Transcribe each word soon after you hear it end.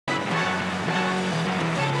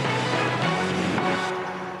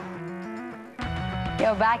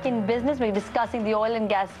We're back in business. We're discussing the oil and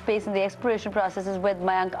gas space and the exploration processes with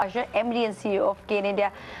Mayank Ashar, MD and CEO of Cairn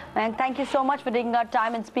India. Mayank, thank you so much for taking our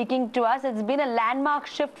time and speaking to us. It's been a landmark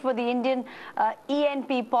shift for the Indian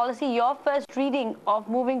E&P policy. Your first reading of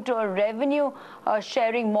moving to a revenue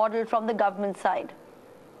sharing model from the government side.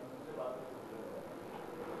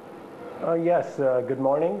 Yes, good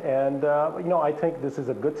morning. And, I think this is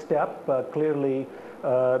a good step. Clearly,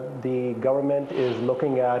 the government is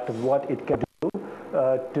looking at what it can do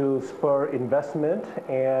to spur investment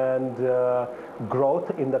and growth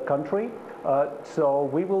in the country. So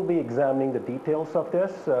we will be examining the details of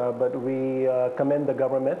this, but we commend the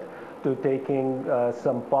government to taking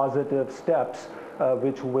some positive steps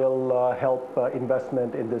which will help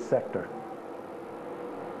investment in this sector.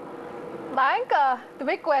 Mayank, the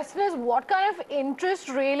big question is what kind of interest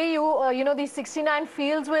really these 69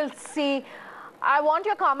 fields will see. I want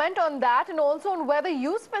your comment on that and also on whether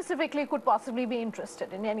you specifically could possibly be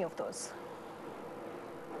interested in any of those.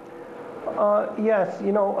 Yes,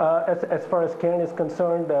 as far as Cairn is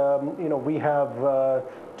concerned, we have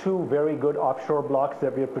two very good offshore blocks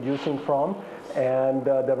that we are producing from, and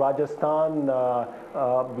the Rajasthan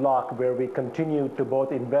block where we continue to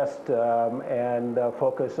both invest and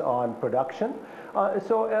focus on production.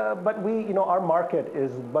 But our market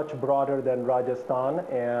is much broader than Rajasthan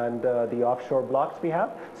and the offshore blocks we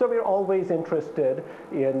have. So we're always interested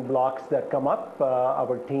in blocks that come up.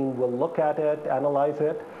 Our team will look at it, analyze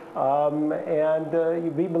it.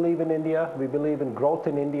 And we believe in India. We believe in growth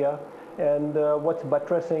in India. And what's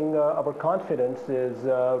buttressing our confidence is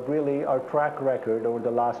really our track record over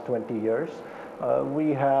the last 20 years.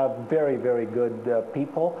 We have very, very good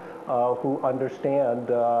people who understand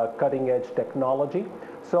cutting-edge technology.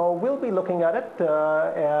 So we'll be looking at it,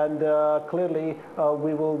 and clearly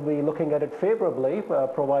we will be looking at it favorably,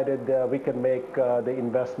 provided we can make the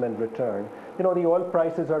investment return. The oil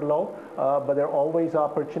prices are low, but there are always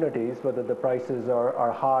opportunities, whether the prices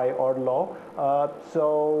are high or low.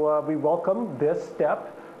 So we welcome this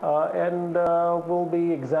step. And we'll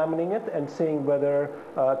be examining it and seeing whether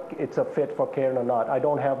it's a fit for Cairn or not. I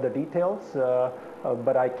don't have the details,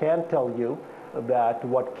 but I can tell you that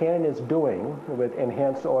what Cairn is doing with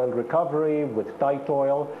enhanced oil recovery, with tight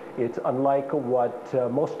oil, it's unlike what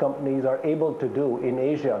most companies are able to do in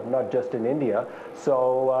Asia, not just in India.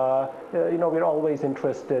 So, we're always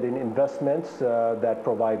interested in investments that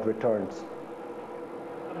provide returns.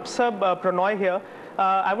 Sir, Pranoy here.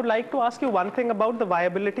 I would like to ask you one thing about the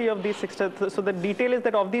viability of these 60. So the detail is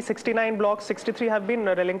that of these 69 blocks, 63 have been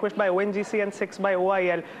relinquished by ONGC and 6 by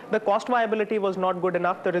OIL. The cost viability was not good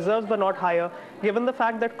enough. The reserves were not higher. Given the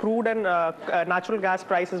fact that crude and natural gas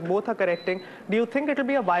prices both are correcting, do you think it will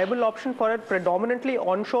be a viable option for a predominantly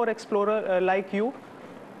onshore explorer like you?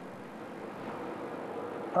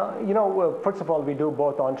 First of all, we do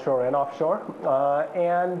both onshore and offshore.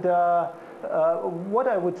 What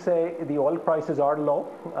I would say, the oil prices are low,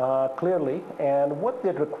 clearly, and what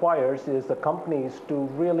it requires is the companies to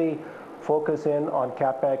really focus in on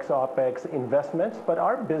CapEx, OpEx investments, but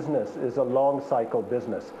our business is a long cycle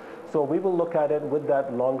business. So we will look at it with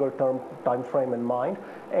that longer term time frame in mind.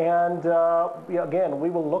 And again, we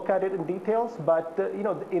will look at it in details, but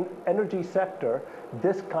in energy sector,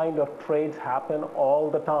 this kind of trades happen all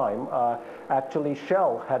the time. Actually,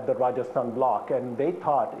 Shell had the Rajasthan block, and they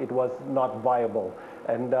thought it was not viable.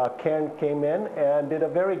 And Cairn came in and did a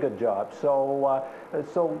very good job. So,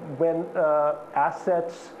 when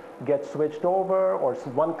assets get switched over or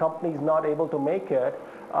one company is not able to make it,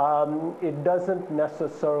 it doesn't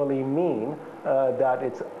necessarily mean that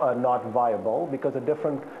it's not viable, because a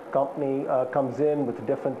different company comes in with a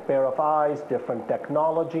different pair of eyes, different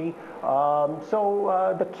technology.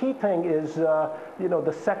 So the key thing is,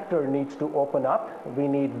 the sector needs to open up. We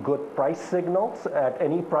need good price signals at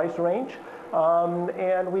any price range.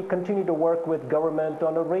 And we continue to work with government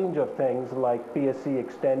on a range of things like PSC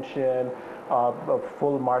extension, a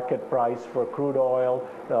full market price for crude oil,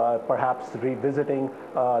 perhaps revisiting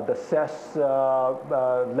the cess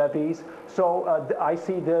levies. So I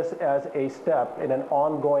see this as a step in an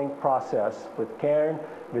ongoing process with Cairn,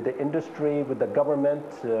 with the industry, with the government.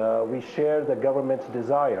 We share the government's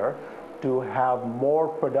desire to have more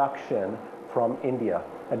production from India.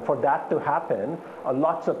 And for that to happen,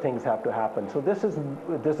 lots of things have to happen. So this is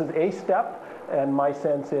a step, and my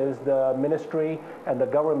sense is the ministry and the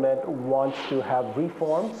government wants to have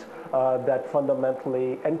reforms that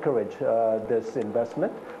fundamentally encourage this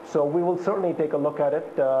investment. So we will certainly take a look at it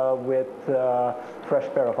with fresh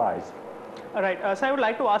pair of eyes. All right. So I would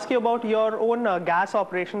like to ask you about your own gas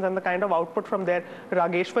operations and the kind of output from there.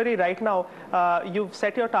 Rageshwari, right now, you've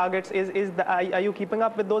set your targets. Are you keeping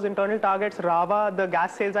up with those internal targets? Rava, the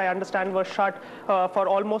gas sales, I understand, were shut for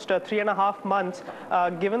almost 3.5 months.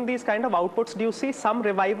 Given these kind of outputs, do you see some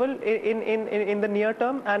revival in the near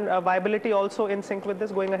term and viability also in sync with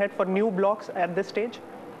this going ahead for new blocks at this stage?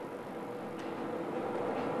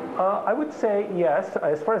 I would say yes.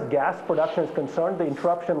 As far as gas production is concerned, the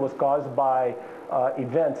interruption was caused by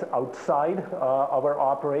events outside our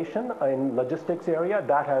operation in logistics area.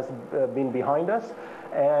 That has been behind us.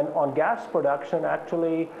 And on gas production,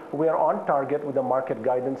 actually, we are on target with the market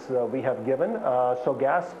guidance we have given. So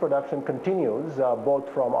gas production continues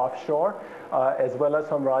both from offshore as well as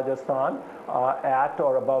from Rajasthan at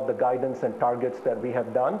or above the guidance and targets that we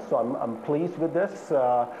have done. So I'm pleased with this.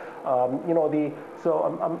 I'm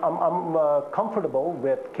comfortable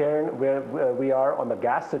with Cairn where we are on the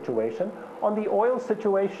gas situation. On the oil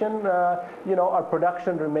situation, our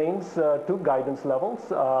production remains to guidance levels.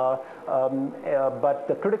 But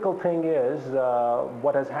the critical thing is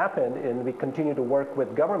what has happened, and we continue to work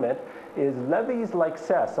with government, is levies like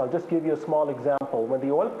cess. I'll just give you a small example. When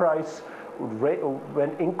the oil price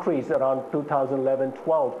increased around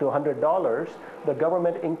 2011-12 to $100, the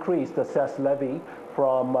government increased the cess levy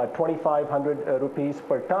from 2,500 rupees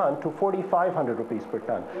per ton to 4,500 rupees per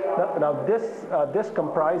ton. Now this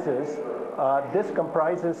comprises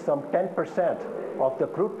some 10% of the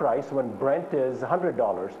crude price when Brent is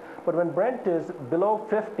 $100. But when Brent is below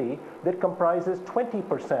 50, that comprises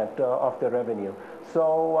 20% of the revenue.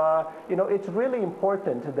 So, it's really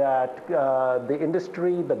important that the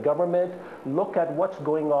industry, the government, look at what's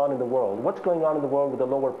going on in the world. What's going on in the world with the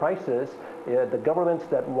lower prices? The governments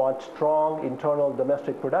that want strong internal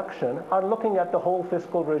domestic production are looking at the whole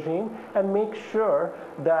fiscal regime and make sure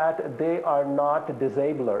that they are not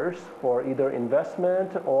disablers for either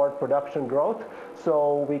investment or production growth.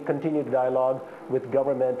 So we continue to dialogue with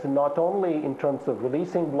government, not only in terms of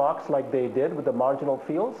releasing blocks like they did with the marginal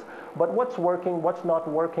fields, but what's working, what's not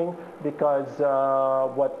working, because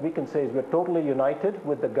what we can say is we're totally united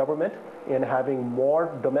with the government in having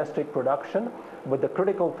more domestic production. But the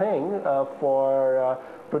critical thing for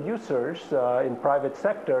producers in private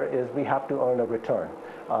sector is we have to earn a return.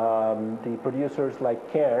 The producers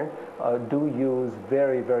like Cairn do use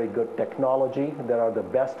very, very good technology that are the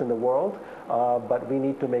best in the world, but we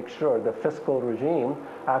need to make sure the fiscal regime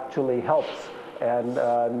actually helps and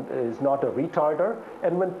is not a retarder.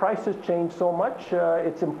 And when prices change so much,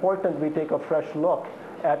 it's important we take a fresh look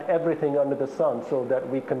at everything under the sun so that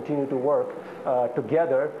we continue to work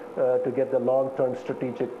together to get the long-term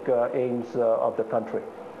strategic aims of the country.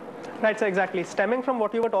 Right, so exactly. Stemming from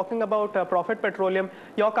what you were talking about profit petroleum,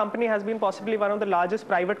 your company has been possibly one of the largest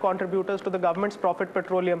private contributors to the government's profit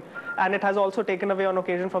petroleum, and it has also taken away on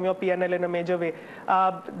occasion from your P&L in a major way.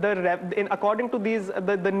 According to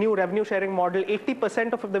the new revenue sharing model,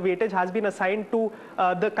 80% of the weightage has been assigned to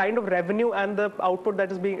the kind of revenue and the output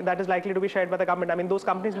that is likely to be shared by the government. I mean, those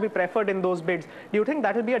companies will be preferred in those bids. Do you think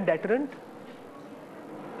that will be a deterrent?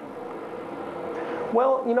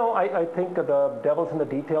 Well, I think the devil's in the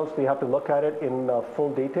details. We have to look at it in full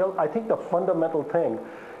detail. I think the fundamental thing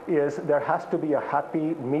is there has to be a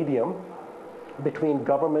happy medium between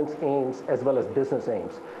government's aims as well as business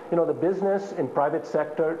aims. The business in private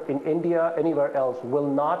sector, in India, anywhere else, will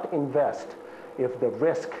not invest if the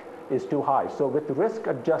risk is too high. So with the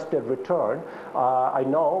risk-adjusted return, I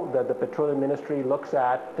know that the Petroleum Ministry looks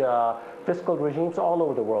at fiscal regimes all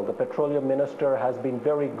over the world. The Petroleum Minister has been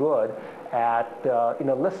very good at, in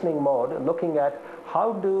a listening mode, looking at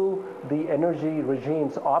how do the energy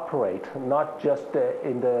regimes operate, not just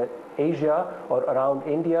in the Asia or around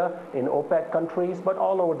India, in OPEC countries, but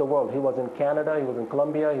all over the world. He was in Canada, he was in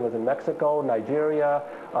Colombia, he was in Mexico, Nigeria,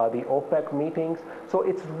 the OPEC meetings. So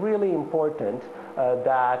it's really important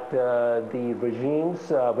that the regimes,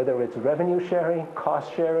 whether it's revenue sharing,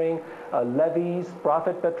 cost sharing, levies,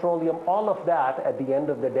 profit petroleum, all of that at the end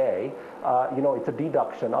of the day, it's a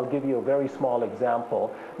deduction. I'll give you a very small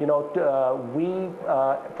example. We,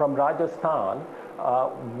 from Rajasthan,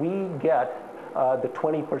 we get the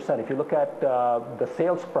 20%. If you look at the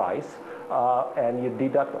sales price and you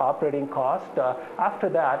deduct operating cost, after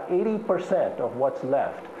that, 80% of what's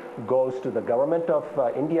left goes to the government of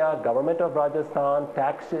India, government of Rajasthan,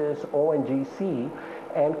 taxes, ONGC,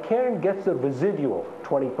 and Cairn gets the residual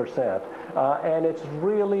 20%. And it's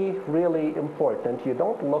really, really important. You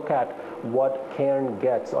don't look at what Cairn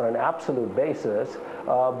gets on an absolute basis,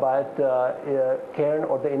 but Cairn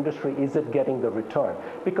or the industry, is it getting the return?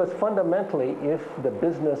 Because fundamentally, if the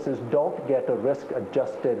businesses don't get a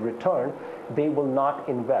risk-adjusted return, they will not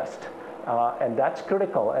invest. And that's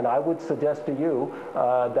critical. And I would suggest to you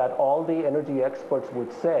that all the energy experts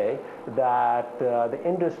would say that the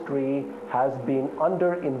industry has been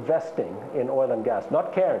under-investing in oil and gas.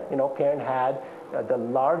 Not Cairn. Cairn had the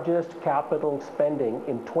largest capital spending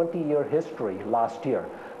in 20-year history last year.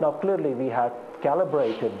 Now, clearly, we have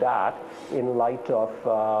calibrated that in light of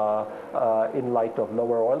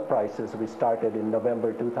lower oil prices. We started in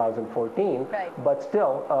November 2014, right. But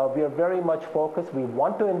still, we are very much focused. We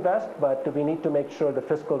want to invest, but we need to make sure the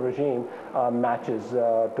fiscal regime matches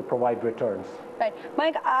to provide returns. Right.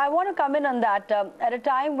 Mike, I want to come in on that. At a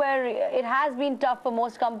time where it has been tough for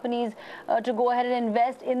most companies to go ahead and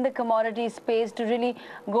invest in the commodity space, to really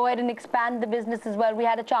go ahead and expand the business as well. We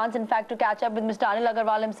had a chance, in fact, to catch up with Mr. Anil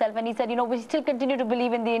Agarwal himself, and he said, we still continue to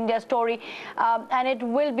believe in the India story, and it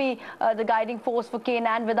will be the guiding force for Cairn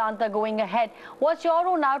and Vedanta going ahead. What's your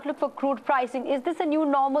own outlook for crude pricing? Is this a new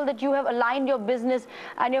normal that you have aligned your business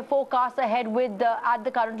and your forecast ahead with at the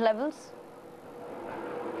current levels?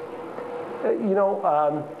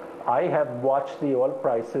 I have watched the oil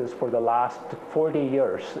prices for the last 40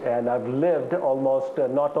 years, and I've lived almost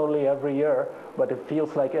not only every year, but it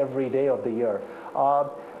feels like every day of the year.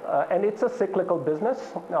 And it's a cyclical business,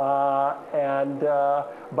 but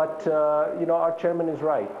our chairman is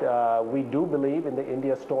right. We do believe in the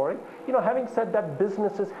India story. Having said that,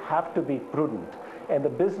 businesses have to be prudent. And the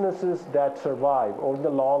businesses that survive over the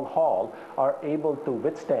long haul are able to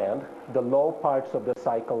withstand the low parts of the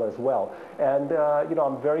cycle as well. And,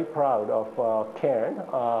 I'm very proud of Cairn.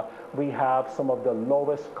 We have some of the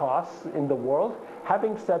lowest costs in the world.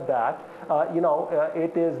 Having said that,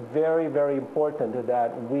 it is very, very important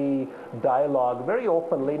that we dialogue very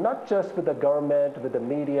openly, not just with the government, with the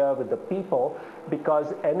media, with the people,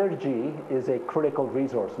 because energy is a critical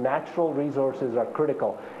resource. Natural resources are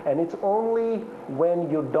critical. And it's only when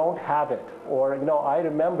you don't have it, or, I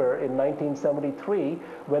remember in 1973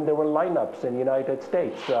 when there were lineups in the United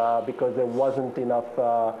States because there wasn't enough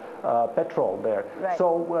petrol there. Right.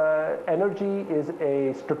 So energy is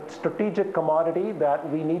a strategic commodity that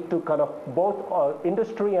we need to kind of, both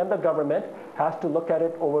industry and the government has to look at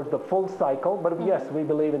it over the full cycle. But yes, we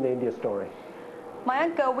believe in the India story.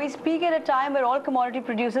 Mayank, we speak at a time where all commodity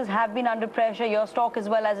producers have been under pressure. Your stock as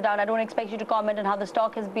well as down. I don't expect you to comment on how the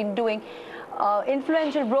stock has been doing.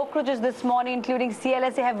 Influential brokerages this morning, including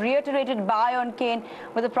CLSA, have reiterated buy on Cairn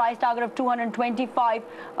with a price target of 225,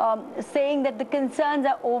 saying that the concerns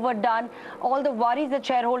are overdone. All the worries that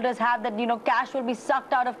shareholders have that cash will be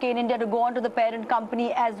sucked out of Cairn India to go on to the parent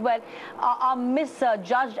company as well are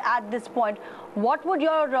misjudged at this point. What would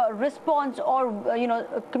your response or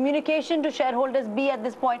communication to shareholders be at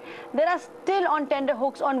this point? They are still on tender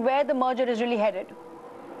hooks on where the merger is really headed.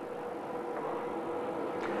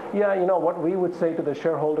 Yeah, what we would say to the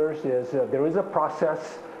shareholders is there is a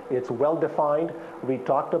process. It's well defined. We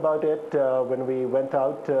talked about it when we went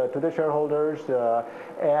out to the shareholders,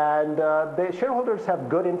 and the shareholders have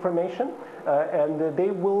good information, and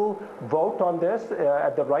they will vote on this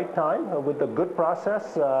at the right time with a good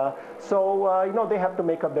process. So they have to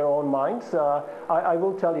make up their own minds. I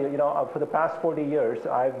will tell you, for the past 40 years,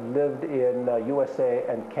 I've lived in USA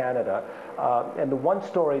and Canada, and the one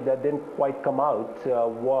story that didn't quite come out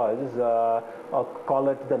was, I'll call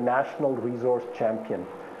it the national resource champion.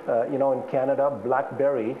 In Canada,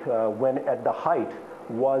 BlackBerry, when at the height,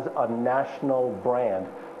 was a national brand.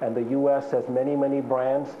 And the U.S. has many, many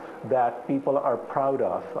brands that people are proud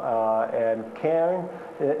of. And Cairn,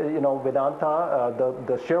 Vedanta,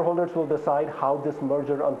 the shareholders will decide how this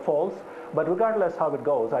merger unfolds. But regardless how it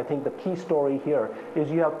goes, I think the key story here is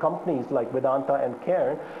you have companies like Vedanta and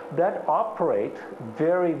Cairn that operate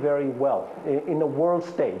very, very well in a world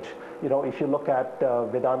stage. If you look at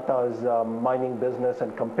Vedanta's mining business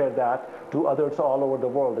and compare that to others all over the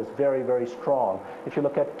world, it's very, very strong. If you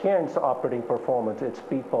look at Cairn's operating performance, its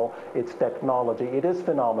people, its technology, it is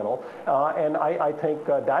phenomenal. And I think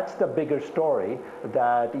that's the bigger story,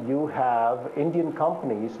 that you have Indian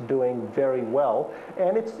companies doing very well.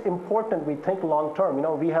 And it's important we think long term.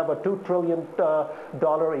 We have a $2 trillion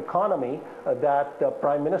economy that the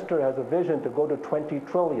Prime Minister has a vision to go to 20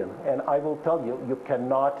 trillion. And I will tell you, you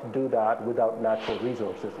cannot do that without natural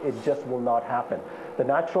resources. It just will not happen. The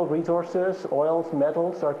natural resources, oils,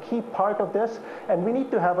 metals are a key part of this, and we need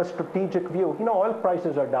to have a strategic view. Oil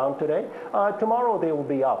prices are down today. Tomorrow they will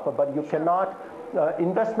be up, but you cannot,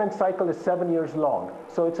 investment cycle is 7 years long.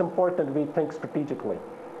 So it's important we think strategically.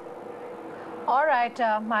 All right,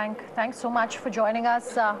 Mayank, thanks so much for joining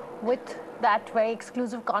us with that very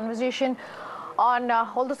exclusive conversation on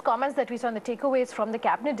all those comments that we saw in the takeaways from the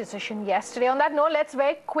cabinet decision yesterday. On that note, let's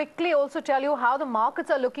very quickly also tell you how the markets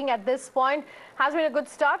are looking at this point. Has been a good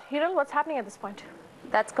start. Hiral, what's happening at this point?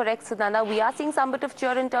 That's correct, Sunanda. We are seeing some bit of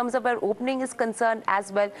cheer in terms of where opening is concerned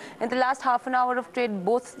as well. In the last half an hour of trade,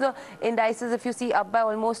 both the indices, if you see, up by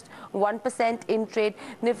almost 1% in trade.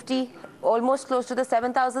 Nifty almost close to the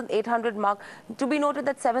 7,800 mark. To be noted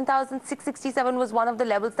that 7,667 was one of the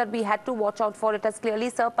levels that we had to watch out for. It has clearly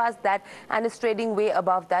surpassed that and is trading way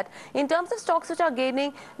above that. In terms of stocks which are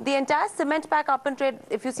gaining, the entire cement pack up in trade.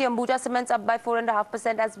 If you see Ambuja Cement's up by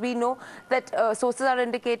 4.5%, as we know that sources are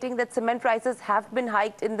indicating that cement prices have been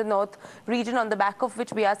hiked in the north region, on the back of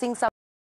which we are seeing some